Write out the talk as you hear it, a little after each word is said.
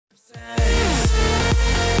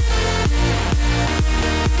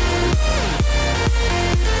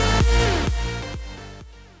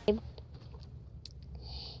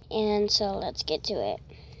so let's get to it.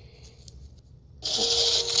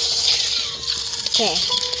 Okay,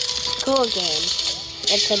 cool game.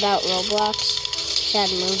 It's about Roblox. Sad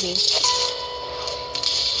movie.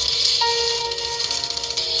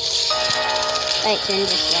 Let's end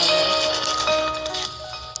this level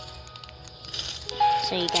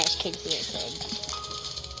so you guys can hear good.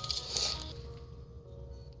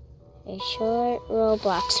 A short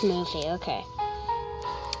Roblox movie. Okay.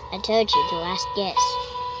 I told you, the last guess.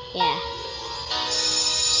 Yeah.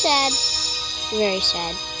 Sad. Very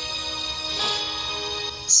sad.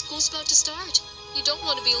 School's about to start. You don't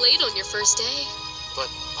want to be late on your first day. But,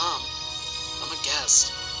 Mom, I'm a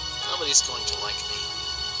guest. Nobody's going to like me.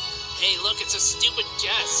 Hey, look, it's a stupid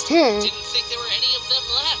guest. Didn't think there were any of them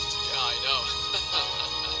left. Yeah, I know.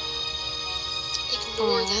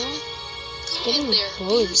 Ignore them. Go in there,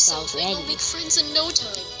 be yourself, and you'll make friends in no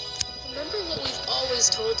time. Remember what we've always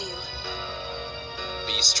told you.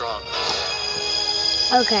 Be strong.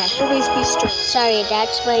 Okay. Always be strong. Sorry,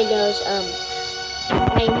 that's my nose.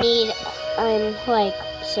 I'm like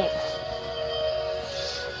sick.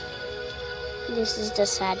 This is the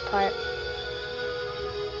sad part.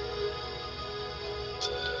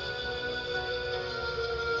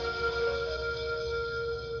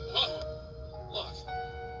 Whoa. Look,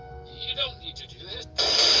 you don't need to do this.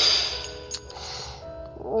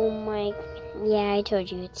 Oh my, yeah, I told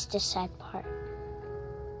you, it's the sad part.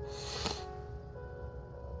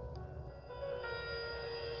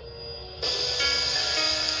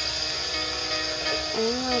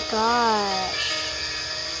 Oh my gosh.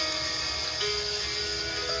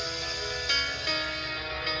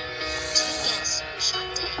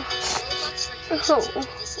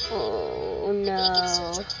 Oh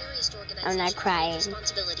no. I'm not crying.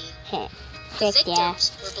 Heck The yeah.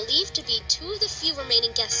 victims were believed to be 2 of the few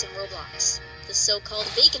remaining guests in Roblox. The so-called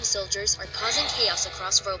Bacon Soldiers are causing chaos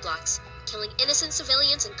across Roblox, killing innocent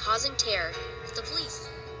civilians and causing terror. The police.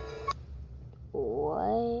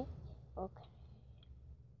 What? Okay.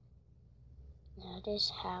 Now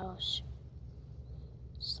this house.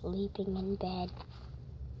 Sleeping in bed.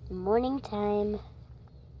 Morning time.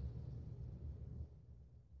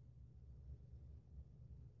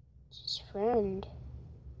 His friend.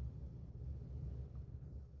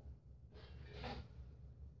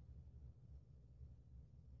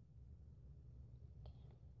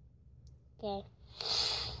 Okay.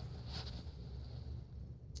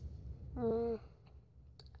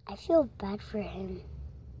 I feel bad for him.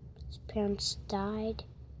 His parents died.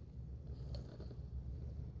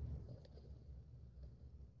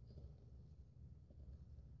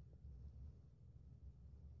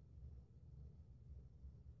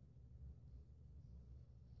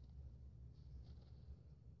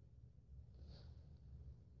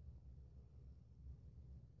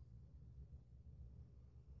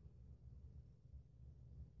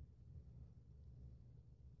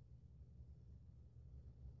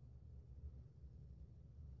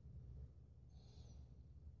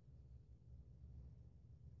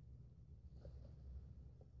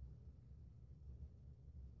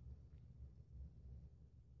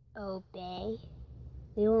 Obey?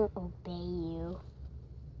 We won't obey you.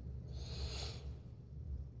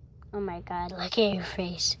 Oh my god, look at your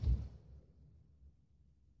face.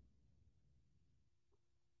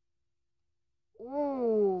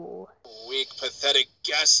 Ooh. Weak, pathetic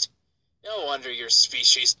guest. No wonder your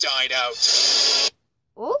species died out.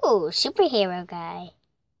 Ooh, superhero guy.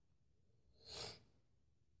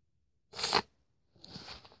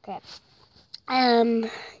 Okay.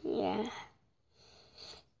 Yeah.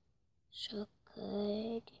 So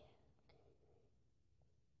good.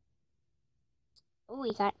 Oh,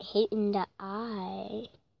 he got hit in the eye.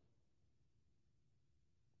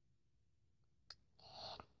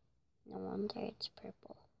 No wonder it's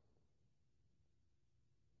purple.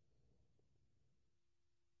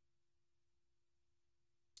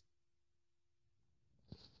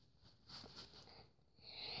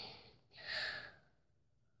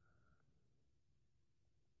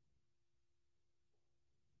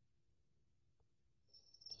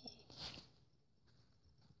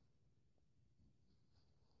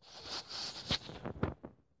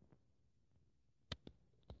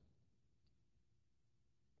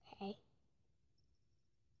 Okay.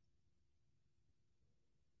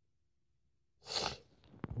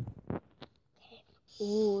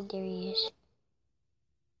 Ooh, there he is.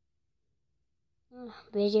 Oh,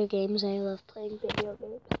 video games, I love playing video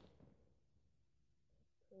games.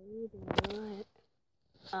 What?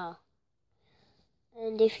 Oh.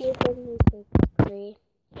 And if you heard me say free,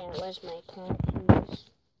 that was my cat. He was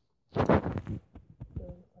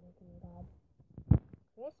doing something bad.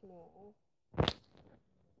 Christmas.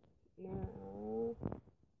 No.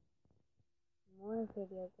 More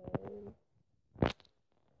video games.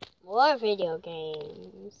 More video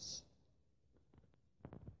games.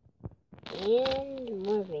 And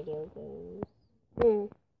more video games. Close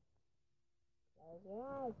your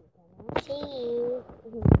eyes, you cannot see.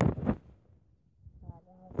 Oh,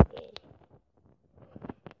 that's good.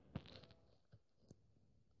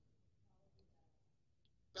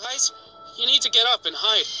 Guys, you need to get up and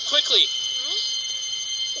hide, quickly!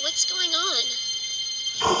 What's going on?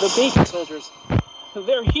 The Bacon Soldiers.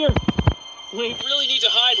 They're here. We really need to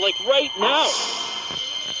hide, like, right now.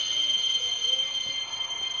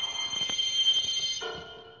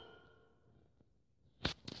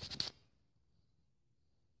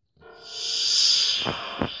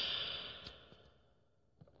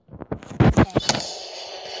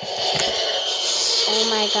 Oh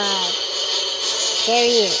my god. There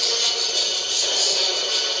he is.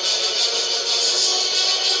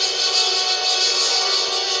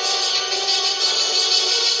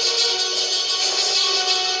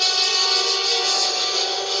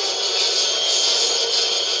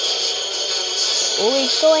 Oh,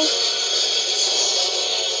 he's going.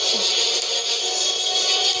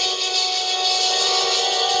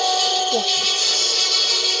 Yeah.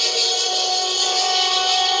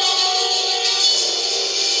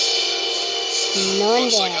 No one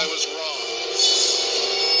Looks there. like I was wrong.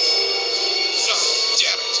 Oh,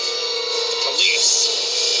 damn it. The police.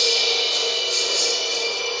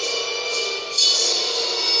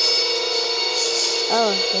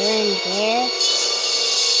 Oh, they're in there?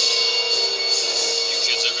 You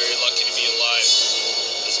kids are very lucky to be alive.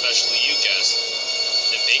 Especially you, Gas.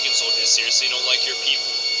 The Bacon Soldiers seriously don't like your people.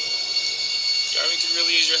 The Army could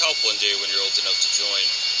really use your help one day when you're old enough to join.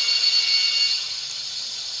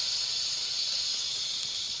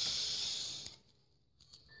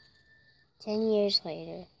 $10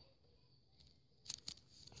 later.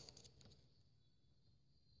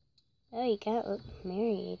 Oh, you got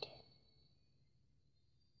married.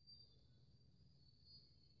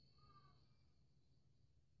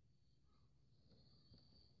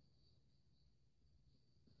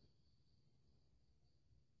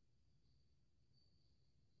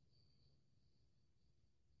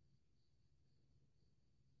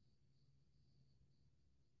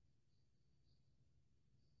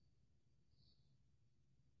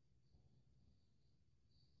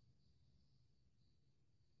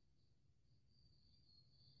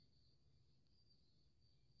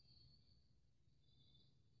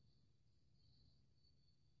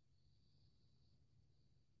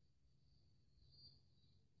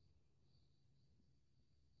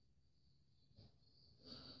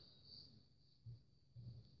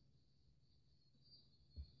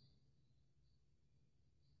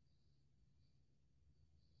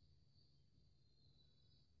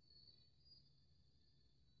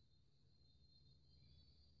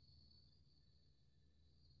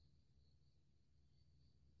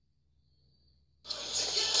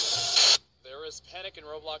 There is panic in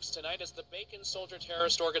Roblox tonight as the Bacon Soldier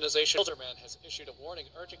terrorist organization Soldier-Man has issued a warning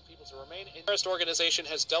urging people to remain in. The terrorist organization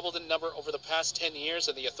has doubled in number over the past 10 years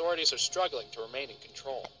and the authorities are struggling to remain in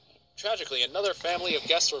control. Tragically, another family of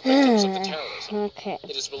guests were victims of the terrorism. Okay.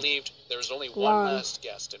 It is believed there is only one Long. last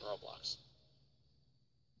guest in Roblox.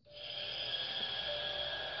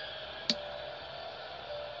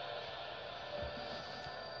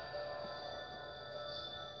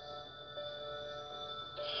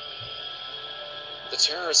 The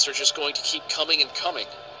terrorists are just going to keep coming and coming.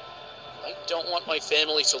 I don't want my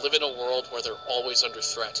family to live in a world where they're always under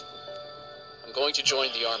threat. I'm going to join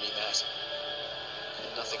the army, Matt.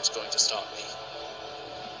 And nothing's going to stop me.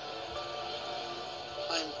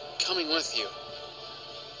 I'm coming with you.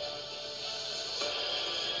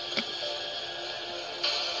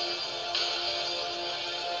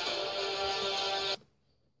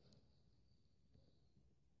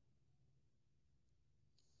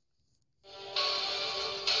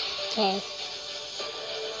 Okay.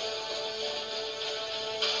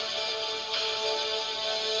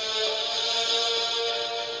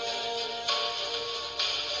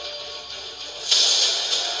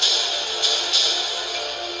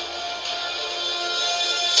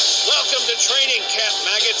 Welcome to training camp,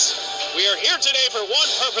 maggots. We are here today for one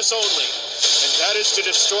purpose only, and that is to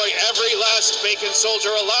destroy every last Bacon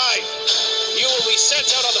Soldier alive. You will be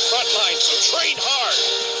sent out on the front line, so train hard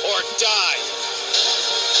or die.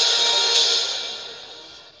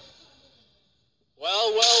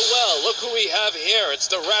 Well, well, well, look who we have here. It's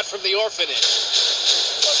the rat from the orphanage.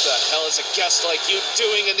 What the hell is a guest like you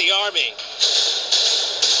doing in the army?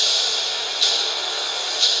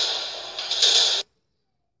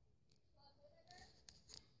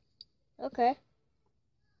 Okay.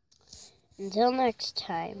 Until next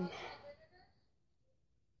time.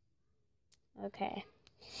 Okay.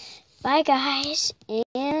 Bye, guys.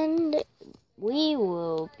 And we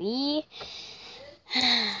will be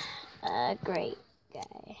a great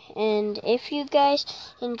guy. And if you guys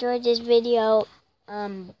enjoyed this video,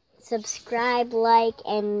 subscribe, like,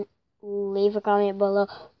 and leave a comment below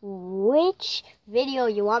which video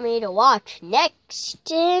you want me to watch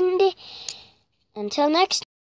next. And until next